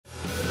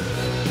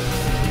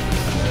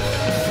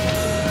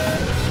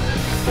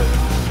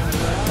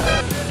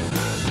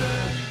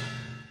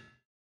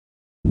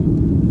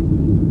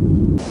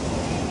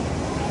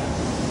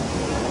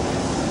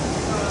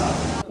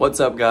What's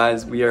up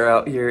guys? We are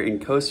out here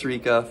in Costa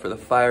Rica for the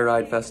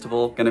FireRide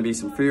festival. Gonna be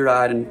some free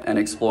ride and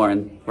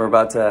exploring. We're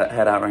about to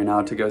head out right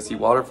now to go see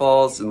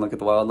waterfalls and look at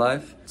the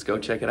wildlife. Let's go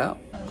check it out.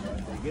 So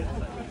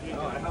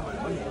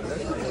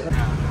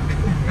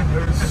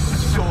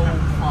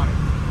funny.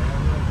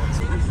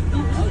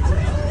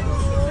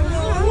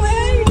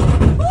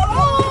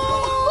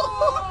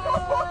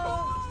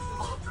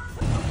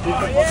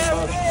 Oh yeah,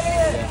 we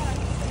did it!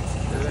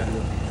 Here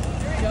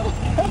we go.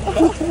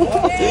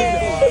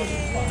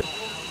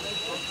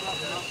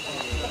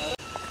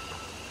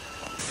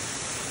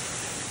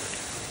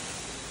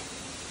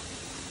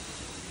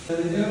 So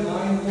they don't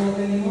mind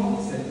water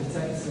anymore, so it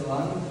protects the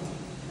land.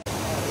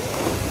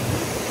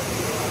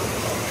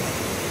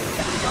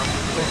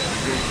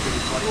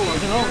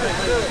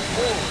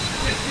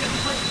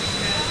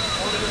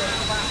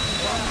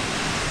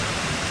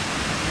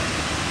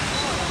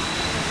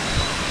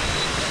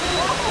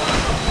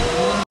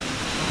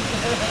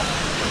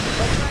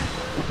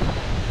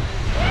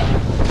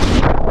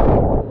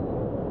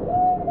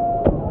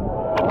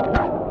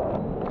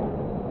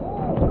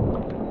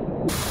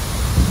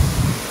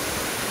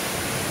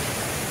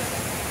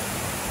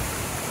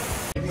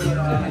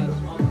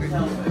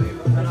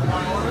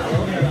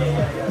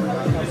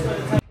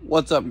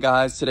 What's up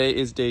guys? Today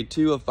is day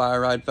 2 of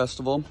FireRide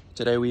Festival.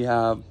 Today we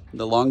have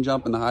the long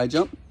jump and the high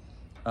jump.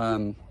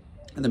 And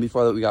then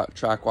before that we got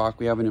track walk.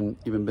 We haven't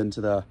even been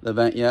to the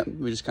event yet.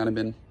 We just kind of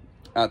been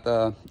at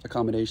the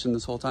accommodation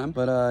this whole time.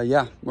 But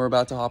yeah, we're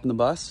about to hop in the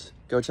bus,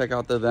 go check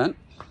out the event.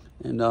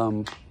 And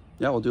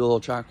yeah, we'll do a little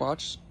track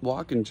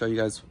walk and show you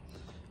guys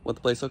what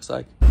the place looks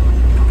like. Ow!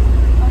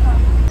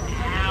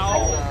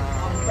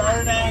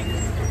 I'm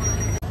burning!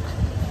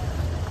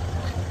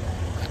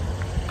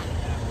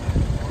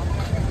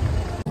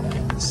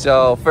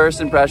 So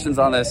first impressions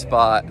on this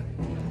spot,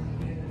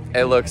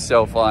 it looks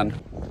so fun.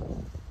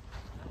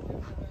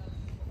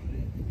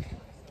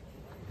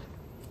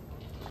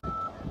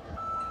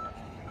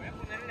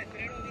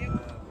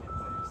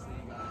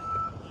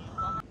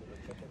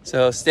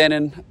 So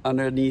standing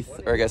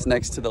underneath, or I guess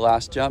next to the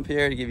last jump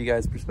here to give you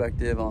guys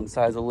perspective on the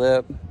size of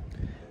lip,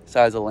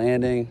 size of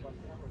landing.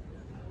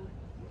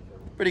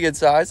 Pretty good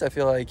size. I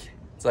feel like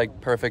it's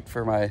like perfect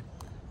for my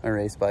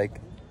race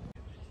bike.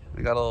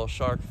 We got a little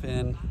shark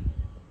fin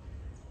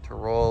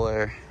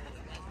roller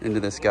into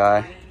this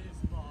guy.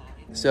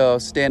 So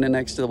standing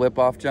next to the whip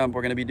off jump,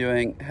 we're going to be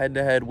doing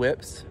head-to-head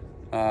whips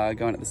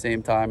going at the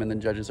same time, and then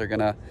judges are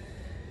going to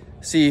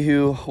see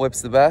who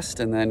whips the best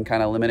and then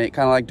kind of eliminate,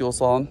 kind of like dual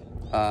slalom.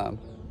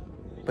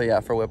 But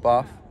yeah, for whip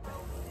off,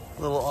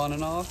 a little on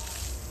and off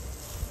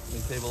the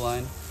table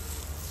line.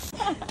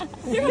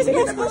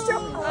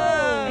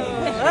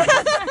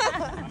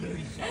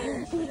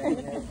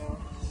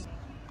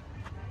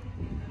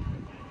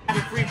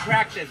 Free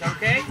practice,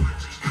 okay?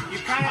 You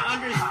kind of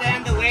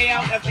understand the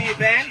layout of the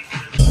event.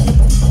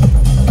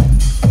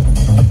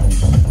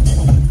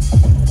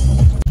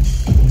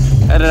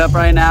 Headed up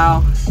right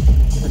now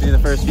to do the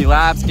first few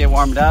laps, get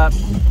warmed up,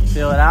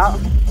 feel it out.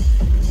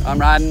 I'm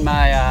riding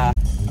my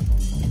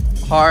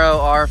Haro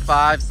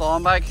R5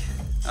 slalom bike.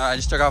 I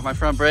just took off my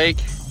front brake.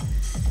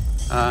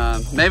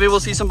 Maybe we'll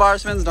see some bar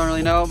spins, don't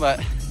really know, but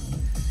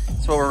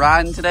that's what we're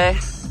riding today.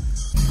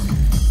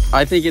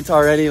 I think it's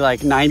already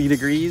like 90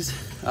 degrees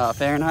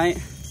Fahrenheit.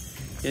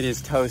 It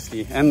is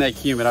toasty and like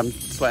humid. I'm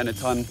sweating a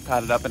ton,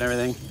 padded up and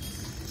everything.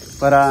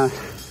 But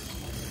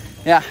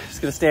yeah,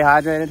 just gonna stay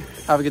hydrated,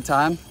 have a good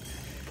time,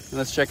 and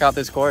let's check out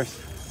this course.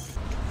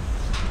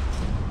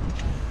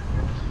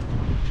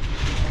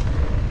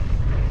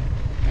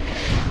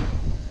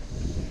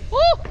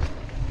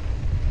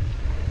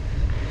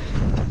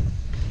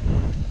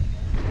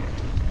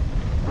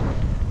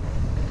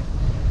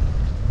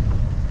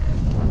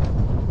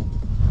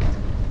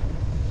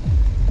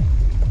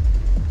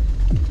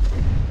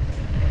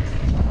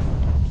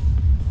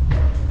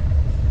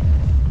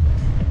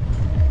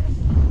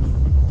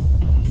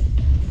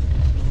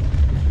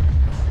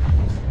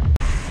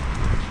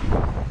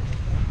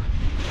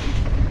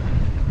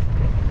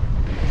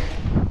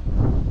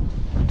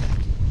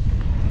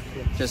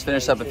 Just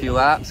finished up a few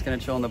laps, gonna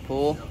chill in the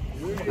pool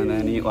and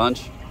then eat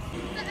lunch.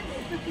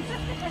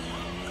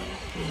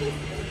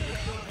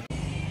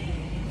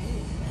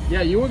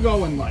 Yeah, you were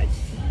going like.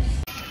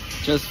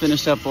 Just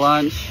finished up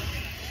lunch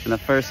and the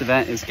first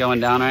event is going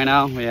down right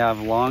now. We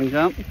have long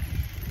jump.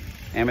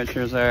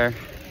 Amateurs are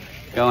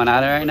going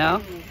at it right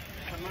now.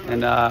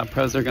 And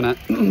pros are gonna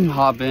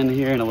hop in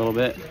here in a little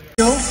bit.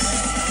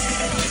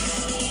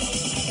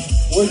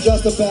 We're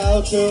just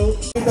about to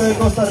de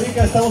Costa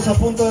Rica. Estamos a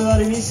punto de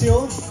dar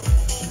inicio.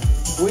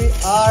 We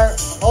are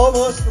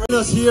almost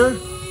here.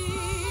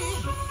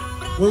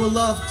 We would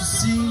love to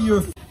see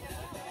your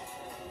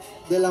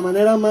de la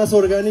manera más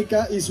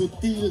orgánica y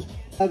sutil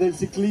del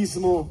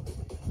ciclismo.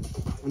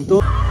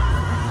 Entonces,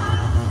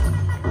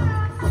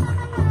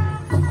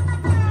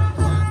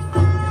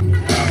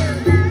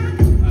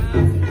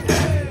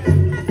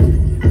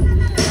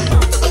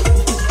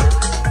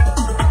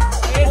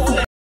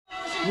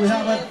 we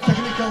have a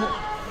technical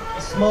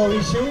small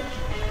issue.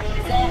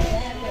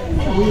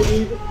 We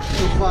need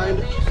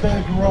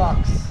big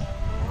rocks.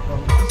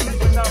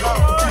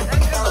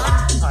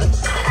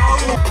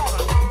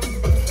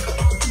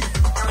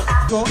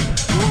 Go.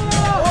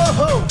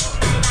 Whoa.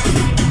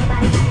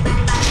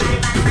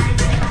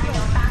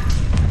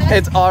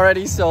 It's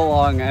already so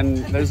long and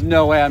there's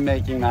no way I'm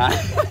making that.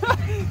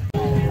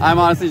 I'm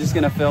honestly just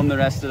gonna film the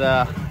rest of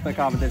the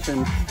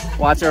competition.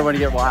 Watch everybody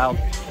get wild.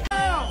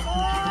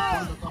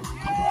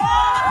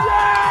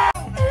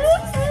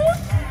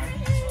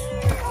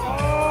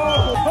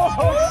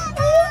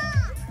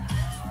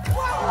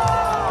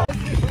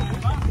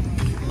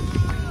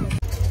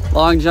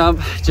 Long jump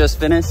just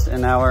finished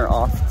and now we're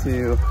off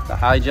to the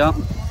high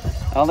jump.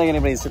 I don't think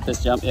anybody's hit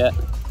this jump yet.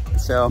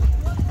 So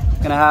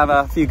gonna have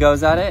a few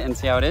goes at it and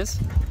see how it is.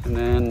 And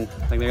then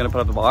I think they're gonna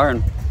put up the bar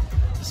and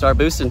start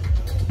boosting.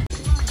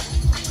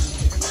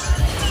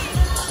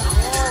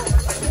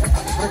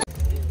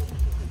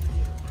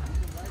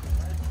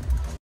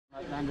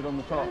 Landed on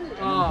the top.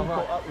 Oh,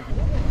 right.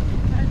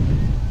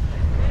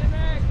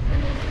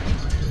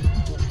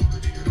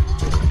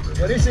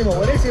 Buenísimo,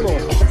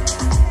 buenísimo.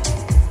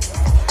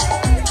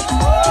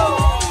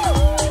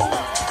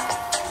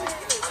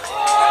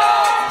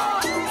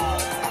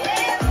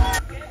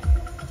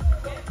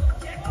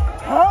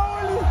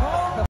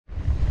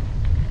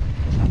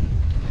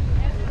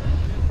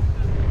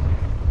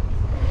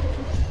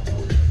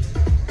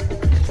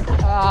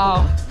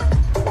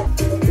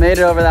 Made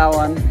it over that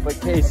one,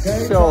 but case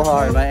so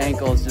hard. My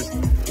ankle is just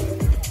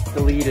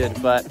deleted,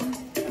 but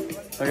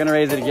they're gonna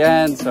raise it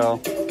again,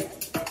 so,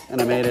 and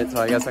I made it,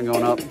 so I guess I'm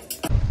going up.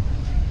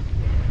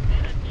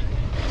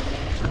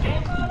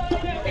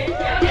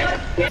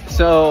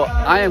 So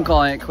I am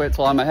calling it quits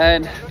while I'm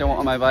ahead. Don't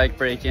want my bike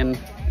breaking,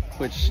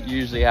 which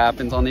usually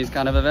happens on these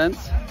kind of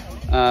events.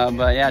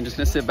 But yeah, just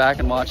gonna sit back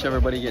and watch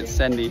everybody get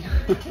sendy.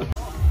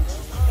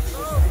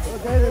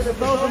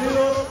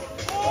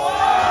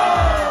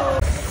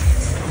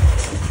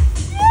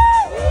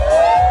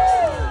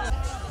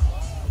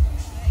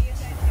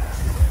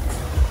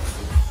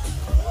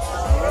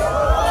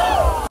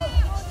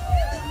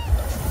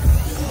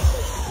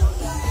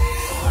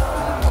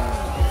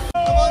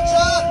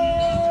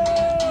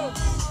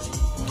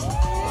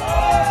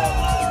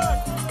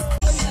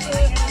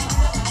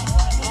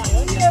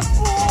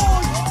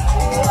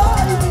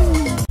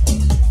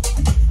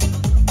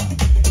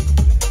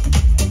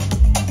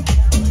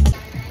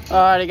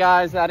 Alrighty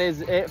guys, that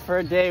is it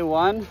for day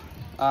one.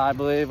 I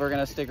believe we're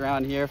gonna stick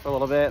around here for a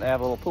little bit. They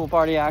have a little pool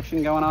party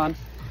action going on.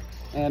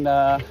 And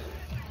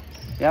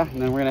yeah,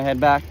 and then we're gonna head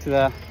back to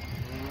the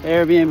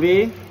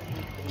Airbnb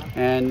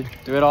and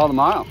do it all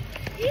tomorrow.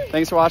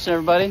 Thanks for watching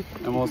everybody,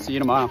 and we'll see you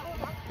tomorrow.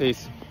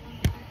 Peace.